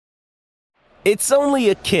It's only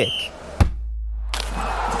a kick.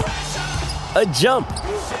 A jump.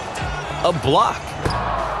 A block.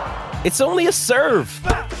 It's only a serve.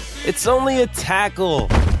 It's only a tackle.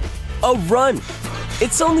 A run.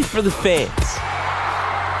 It's only for the fans.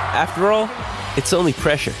 After all, it's only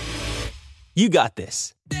pressure. You got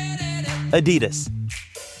this. Adidas.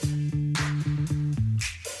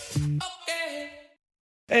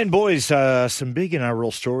 And boys, some big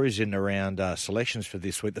NRL stories in around selections for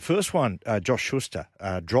this week. The first one, Josh Schuster,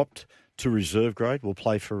 dropped to reserve grade, will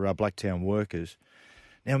play for Blacktown Workers.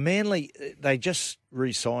 Now, Manly, they just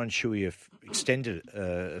re-signed Shuey, extended it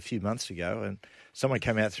a few months ago, and someone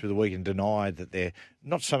came out through the week and denied that they're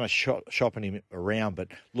not so much shopping him around, but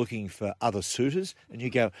looking for other suitors. And you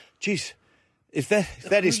go, geez, if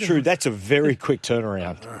that is true, that's a very quick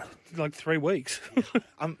turnaround. Like 3 weeks.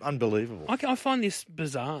 Unbelievable. I find this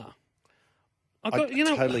bizarre. I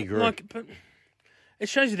totally agree. But it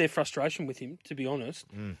shows you their frustration with him, to be honest.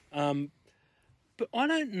 But I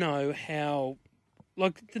don't know how.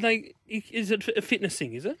 Is it a fitness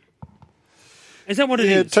thing? Is it? Is that what it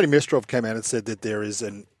is? Tony Mestrov came out and said that there is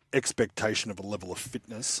an expectation of a level of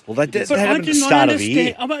fitness. Well, they had him at the start of the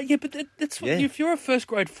year. That's what, if you're a first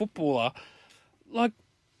grade footballer,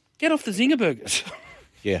 get off the zinger burgers.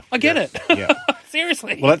 Yeah, I get it. Yeah.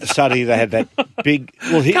 Seriously. Well, at the start of the year, they had that big.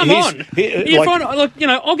 Well, come on.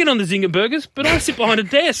 I'll get on the zinger burgers, but I sit behind a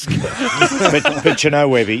desk. but you know,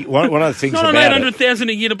 Webby, one of the things not about on $800,000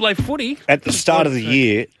 a year to play footy. At the start of the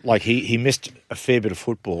year, he missed a fair bit of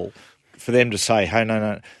football. For them to say, "Hey,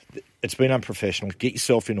 no, it's been unprofessional. Get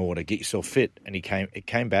yourself in order. Get yourself fit," and it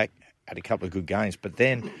came back, had a couple of good games, but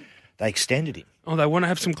then they extended him. Oh, they want to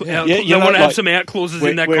have some. Have some out clauses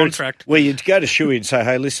in that contract. Where you'd go to Shuey and say,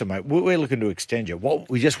 "Hey, listen, mate, we're looking to extend you.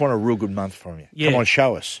 We just want a real good month from you. Yeah. Come on,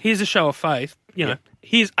 show us. Here's a show of faith.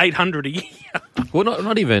 Here's $800 a year." Well,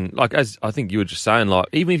 not even as I think you were just saying.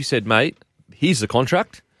 Even if you said, "Mate, here's the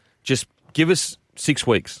contract. Just give us 6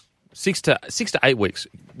 weeks." 6 to 8 weeks.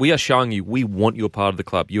 We are showing you we want you a part of the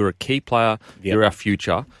club. You're a key player. Yep. You're our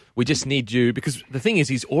future. We just need you because the thing is,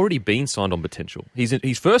 he's already been signed on potential.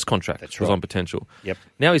 His first contract was on potential. Yep.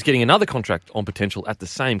 Now he's getting another contract on potential at the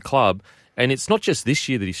same club, and it's not just this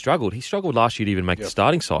year that he struggled. He struggled last year to even make the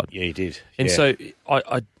starting side. Yeah, he did. And so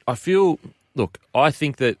I feel. Look, I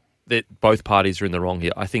think that both parties are in the wrong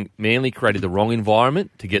here. I think Manly created the wrong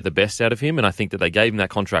environment to get the best out of him, and I think that they gave him that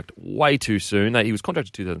contract way too soon. He was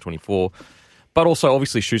contracted 2024, but also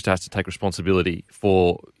obviously Schuster has to take responsibility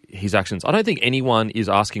for his actions. I don't think anyone is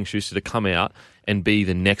asking Schuster to come out and be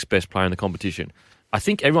the next best player in the competition. I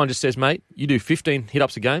think everyone just says, mate, you do 15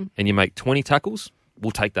 hit-ups a game and you make 20 tackles,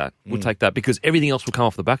 we'll take that. We'll take that because everything else will come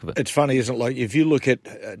off the back of it. It's funny, isn't it? If you look at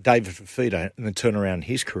David Fifita and the turnaround in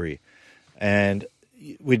his career, and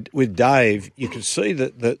with Dave, you can see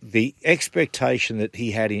that the expectation that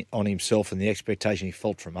he had on himself and the expectation he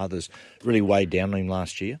felt from others really weighed down on him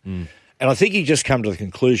last year. And I think he just come to the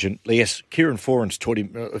conclusion, yes, Kieran Foran's taught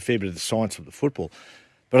him a fair bit of the science of the football,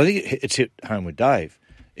 but I think it's hit home with Dave,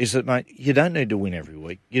 is that, mate, you don't need to win every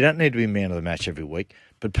week. You don't need to be man of the match every week,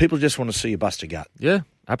 but people just want to see you bust a gut. Yeah,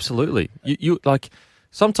 absolutely. You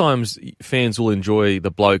sometimes fans will enjoy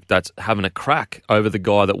the bloke that's having a crack over the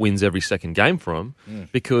guy that wins every second game for him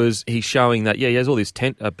because he's showing that, he has all this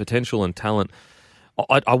potential and talent.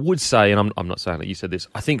 I would say, and I'm not saying that you said this,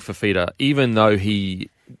 I think Fifita, even though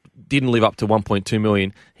he didn't live up to 1.2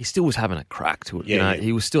 million, he still was having a crack to it.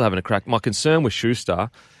 He was still having a crack. My concern with Schuster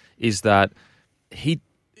is that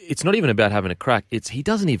it's not even about having a crack, he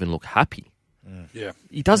doesn't even look happy. Yeah.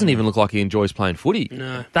 He doesn't even look like he enjoys playing footy.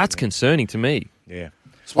 No. That's concerning to me. Yeah.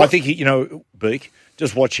 I think, Beak,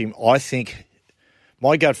 just watch him. I think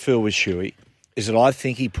my gut feel with Shuey is that I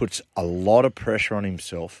think he puts a lot of pressure on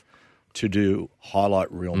himself to do highlight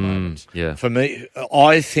reel moments. Yeah. For me,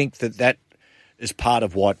 I think that is part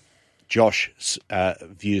of what Josh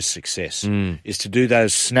views success, is to do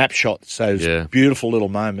those snapshots, those beautiful little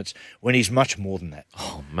moments when he's much more than that.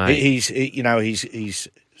 Oh, mate. He's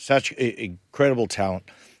such incredible talent,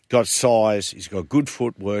 got size, he's got good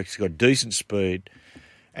footwork, he's got decent speed.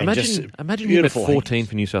 And imagine him at 14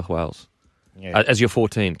 for New South Wales. Yeah. As you're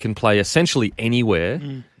 14, can play essentially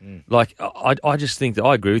anywhere. I just think that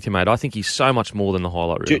I agree with you, mate. I think he's so much more than the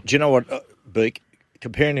highlight reel. Do you know what, Beak?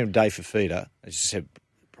 Comparing him to Dave Fifita, as you said,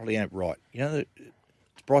 probably ain't right. It's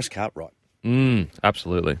Bryce Cartwright.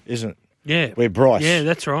 Absolutely. Isn't it? Yeah. We're Bryce. Yeah,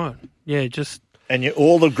 that's right. Yeah, just... And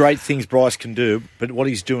all the great things Bryce can do, but what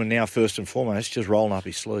he's doing now, first and foremost, is just rolling up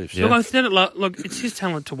his sleeves. Yeah. Look, it's his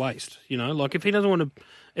talent to waste. If he doesn't want to...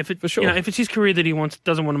 If it's his career that he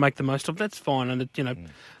doesn't want to make the most of, that's fine. And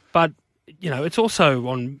but it's also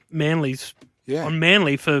on Manly's on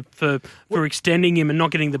Manly for extending him and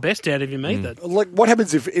not getting the best out of him either. Like, what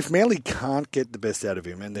happens if Manly can't get the best out of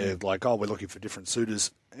him and they're like, oh, we're looking for different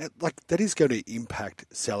suitors? Like, that is going to impact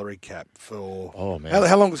salary cap for... Oh, man.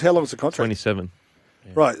 How long's the contract? 27.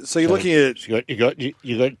 Right, so you're looking at...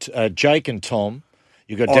 You got Jake and Tom.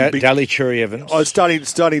 You got Big- Cherry Evans. Oh, it's starting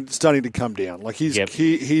to come down. Like his Yep.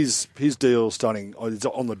 his deal starting is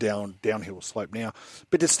on the downhill slope now.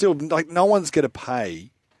 But it's still like no one's going to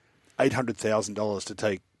pay $800,000 to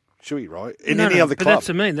take Shuey, right? In any other but club. that's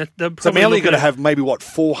what I mean. So Manly going to have maybe what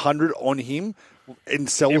 400 on him and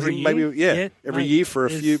sell Every him maybe year? every Mate, year for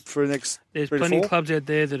the next. There's 3 to plenty 4. of clubs out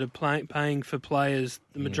there that are paying for players.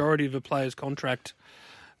 The majority of a player's contract,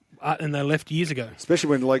 and they left years ago. Especially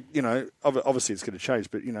when, like, obviously it's going to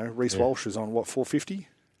change, but, Reece Walsh is on, what, 450?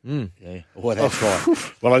 Yeah. Well, that's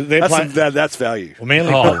right. Well, they're playing... That's value. Well,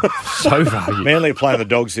 Manly, So value. Manly are playing the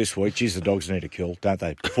Dogs this week. Geez, the Dogs need a kill, don't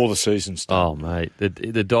they? Before the season's done. Oh, mate.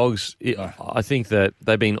 The Dogs, I think that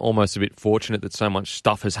they've been almost a bit fortunate that so much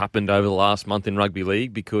stuff has happened over the last month in rugby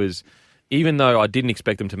league because even though I didn't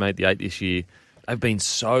expect them to make the 8 this year, they've been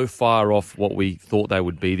so far off what we thought they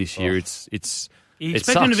would be this year. You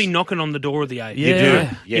expect them to be knocking on the door of the 8. Yeah. You do.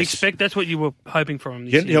 You Yes. expect that's what you were hoping for them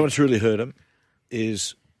this You year. know what's really hurt them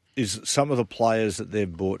is some of the players that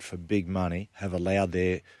they've bought for big money have allowed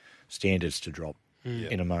their standards to drop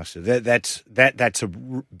in amongst it. That's a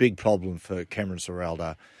big problem for Cameron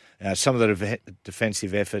Ciraldo. Some of the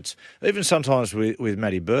defensive efforts, even sometimes with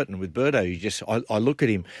Matty Burton, with Birdo, I look at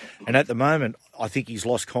him, and at the moment, I think he's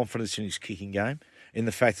lost confidence in his kicking game, in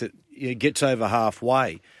the fact that he gets over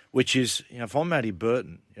halfway, which is, if I'm Matty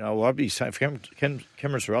Burton, I'd be saying, for Cameron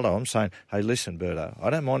Ciraldo, I'm saying, hey, listen, Birdo, I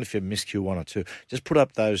don't mind if you miscue 1 or 2. Just put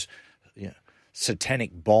up those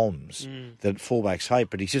satanic bombs that fullbacks hate,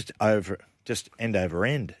 but he's just end over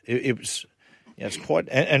end. It was... it's quite,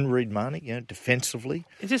 and Reid Marnie, defensively.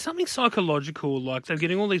 Is there something psychological, like they're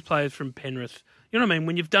getting all these players from Penrith? You know what I mean?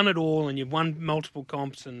 When you've done it all and you've won multiple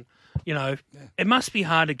comps, and it must be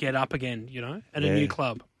hard to get up again. At a new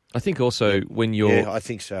club. I think also when you're... Yeah, I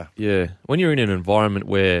think so. Yeah, when you're in an environment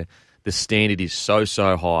where the standard is so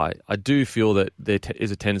high, I do feel that there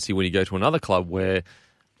is a tendency when you go to another club where,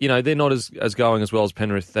 they're not as going as well as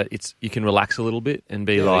Penrith, that you can relax a little bit and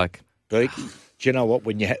be like... Beak, do you know what?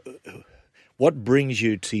 What brings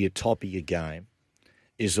you to your top of your game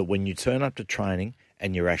is that when you turn up to training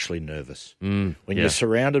and you're actually nervous. When you're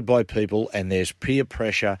surrounded by people and there's peer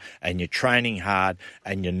pressure and you're training hard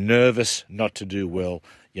and you're nervous not to do well,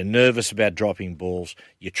 you're nervous about dropping balls,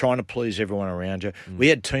 you're trying to please everyone around you. We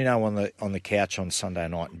had Tino on the couch on Sunday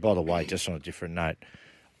night. And by the way, just on a different note,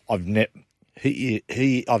 I've never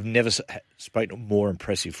spoken to a more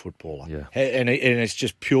impressive footballer. Yeah. And it's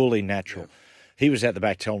just purely natural. He was at the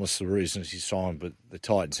back telling us the reasons he signed with the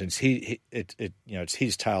Titans. And it's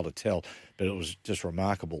his tale to tell, but it was just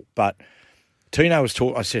remarkable. But Tino was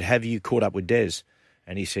talking. I said, "Have you caught up with Des?"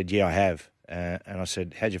 And he said, "Yeah, I have." And I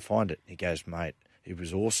said, "How'd you find it?" He goes, "Mate, it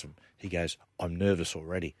was awesome." He goes, "I'm nervous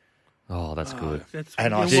already." Oh, that's good.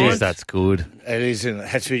 And I Jeez, that's good. It is.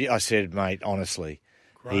 I said, "Mate, honestly."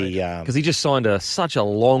 Because he just signed such a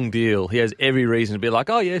long deal. He has every reason to be like,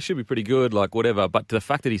 oh, yeah, should be pretty good, like whatever. But the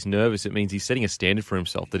fact that he's nervous, it means he's setting a standard for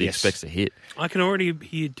himself that he expects to hit. I can already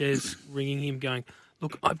hear Des ringing him going,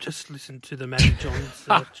 look, I've just listened to the Matty Johns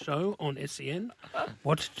show on SEN.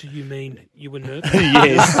 What do you mean you were nervous?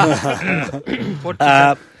 Yes.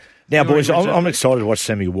 Now, boys, I'm excited excited to watch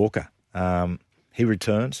Sammy Walker. He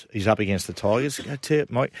returns. He's up against the Tigers. I tell you,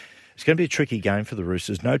 Mike, it's going to be a tricky game for the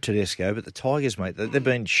Roosters. No Tedesco, but the Tigers, mate, they've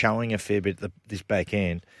been showing a fair bit this back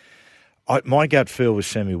end. My gut feel with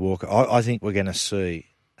Sammy Walker, I think we're going to see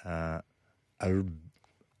a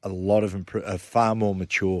lot of a far more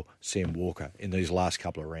mature Sam Walker in these last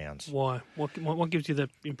couple of rounds. Why? What gives you that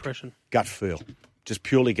impression? Gut feel. Just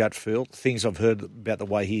purely gut feel. Things I've heard about the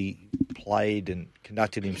way he played and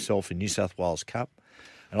conducted himself in New South Wales Cup.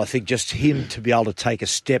 And I think just him to be able to take a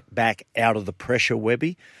step back out of the pressure,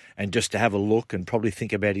 Webby, and just to have a look and probably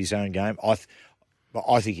think about his own game, I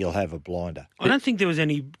think he'll have a blinder. I don't think there was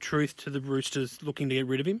any truth to the Roosters looking to get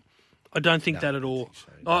rid of him. I don't think that at all.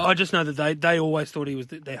 I just know that they always thought he was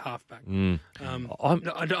their halfback.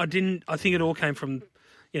 I didn't. I think it all came from,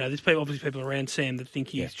 there's obviously people around Sam that think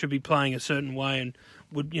he should be playing a certain way and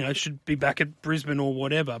would, should be back at Brisbane or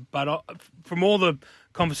whatever. But from all the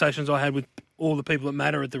conversations I had with all the people that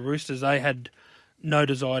matter at the Roosters, they had no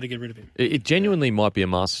desire to get rid of him. It genuinely might be a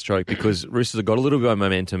masterstroke because Roosters have got a little bit of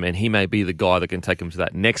momentum and he may be the guy that can take them to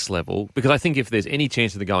that next level. Because I think if there's any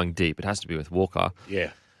chance of them going deep, it has to be with Walker.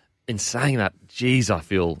 Yeah. In saying that, geez, I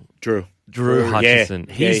feel... Drew. Drew Hutchison.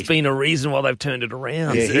 Yeah. He's been a reason why they've turned it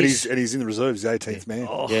around. Yeah, and he's in the reserves, the 18th man.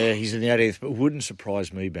 Yeah, he's in the 80th, but it wouldn't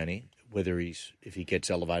surprise me, Benny, whether if he gets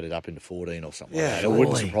elevated up into 14 or something like that. It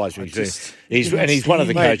wouldn't surprise me. He's one of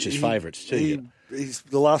the coach's favourites too. He's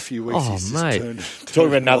the last few weeks. Oh, he's mate. Talking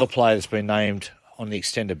about another player that's been named on the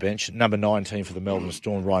extended bench, number 19 for the Melbourne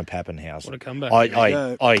Storm, Ryan Pappenhausen. What a comeback.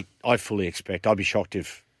 I fully expect. I'd be shocked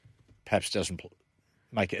if Paps doesn't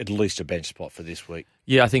make at least a bench spot for this week.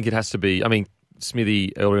 Yeah, I think it has to be. I mean,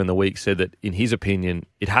 Smithy earlier in the week said that, in his opinion,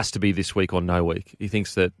 it has to be this week or no week. He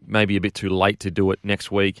thinks that maybe a bit too late to do it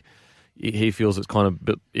next week. He feels it's kind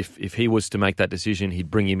of, if he was to make that decision,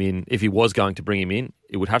 he'd bring him in. If he was going to bring him in,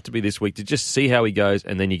 it would have to be this week to just see how he goes,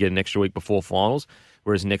 and then you get an extra week before finals,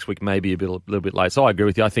 whereas next week maybe a little bit late. So I agree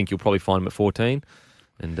with you. I think you'll probably find him at 14.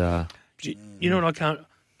 And You know what I can't...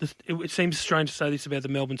 It seems strange to say this about the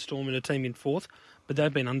Melbourne Storm and a team in fourth, but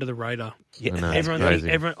they've been under the radar. Yeah,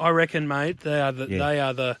 Everyone, I reckon, mate, they are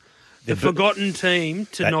the forgotten team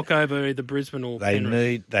to knock over either Brisbane or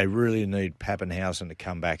Penrith. They really need Pappenhausen to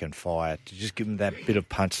come back and fire, to just give them that bit of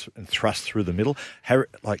punch and thrust through the middle.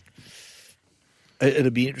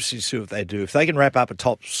 It'll be interesting to see what they do. If they can wrap up a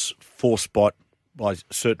top 4 spot by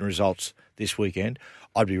certain results this weekend,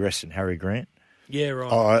 I'd be resting Harry Grant. Yeah,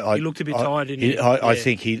 right. He looked a bit tired, didn't he? I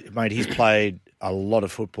think he's played a lot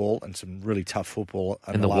of football and some really tough football.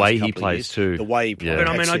 And the way he plays too. The way he plays. But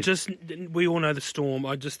I mean, we all know the Storm.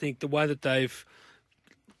 I just think the way that they've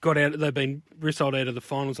got out, they've been rissoled out of the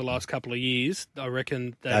finals the last couple of years. I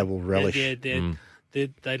reckon they will relish.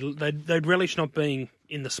 They'd relish not being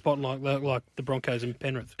in the spotlight like the Broncos and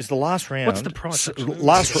Penrith. Is the last round? What's the price?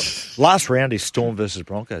 Last round is Storm versus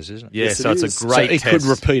Broncos, isn't it? yeah, Yes, so it it's is. a great So it test. could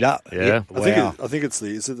repeat up. Yeah. Wow. I think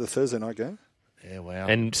is it the Thursday night game? Yeah, wow.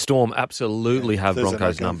 And Storm absolutely have Thursday Broncos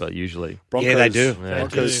night game. number usually. Broncos, Yeah, they do.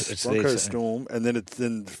 Broncos, It's Broncos theirs. Storm, and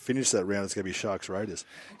then finish that round. It's going to be Sharks Raiders.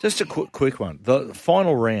 Just a quick one. The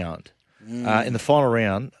final round. In the final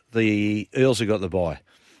round, the Eels have got the bye.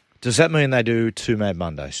 Does that mean they do 2 Mad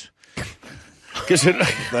Mondays? Because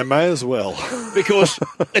They may as well.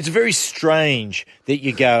 it's very strange that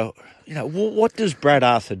you go, what does Brad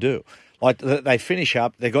Arthur do? Like, they finish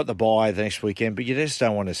up, they got the bye the next weekend, but you just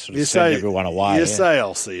don't want to sort of send everyone away. You say,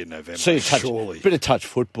 I'll see you in November. Surely. Bit of touch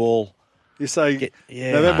football. You say,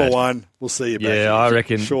 Yeah. November 1, we'll see you back. Yeah, here. I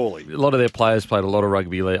reckon Surely. a lot of their players played a lot of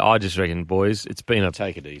rugby league. I just reckon, boys, it's been a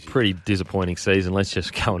Take it easy. pretty disappointing season. Let's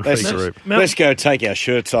just go and Let's, regroup. let's go take our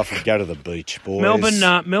shirts off and go to the beach, boys. Melbourne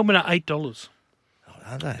are $8.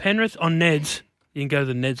 Are they? Penrith on Neds. You can go to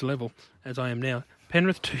the Neds level, as I am now.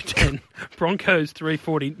 Penrith $2.10, Broncos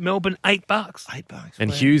 $3.40, Melbourne $8. $8. And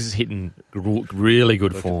Hughes is hitting really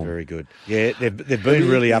good Looking form. very good. Yeah, they've been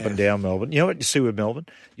really up and down, Melbourne. You know what you see with Melbourne?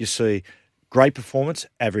 You see great performance,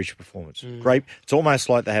 average performance. Great. It's almost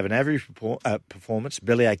like they have an average performance.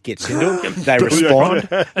 Bellyache gets into them. They respond.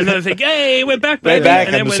 And then they think, hey, we're back, They're baby. back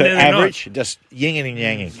and then and when so they're average, just yinging and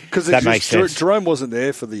yanging. Because That makes sense. Jerome wasn't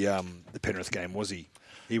there for the Penrith game, was he?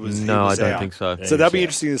 He was. No, he was I don't out. think so. So that'll be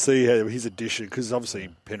interesting to see his addition, because obviously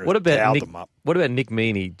Penrith What about towed Nick? them up What about Nick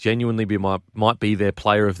Meaney? Genuinely, might be their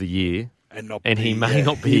player of the year. and he may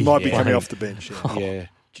not be He might be playing. coming off the bench. Yeah. Yeah.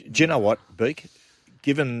 Do you know what, Beak?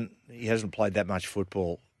 Given he hasn't played that much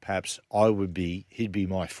football, perhaps he'd be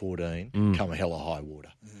my 14 come a hell of high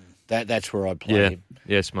water. That's where I'd play him.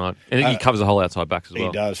 Yeah, smart. And he covers the whole outside backs as well.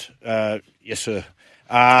 He does. Yes, sir.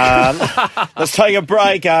 Let's take a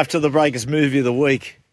break. After the break, it's Movie of the Week.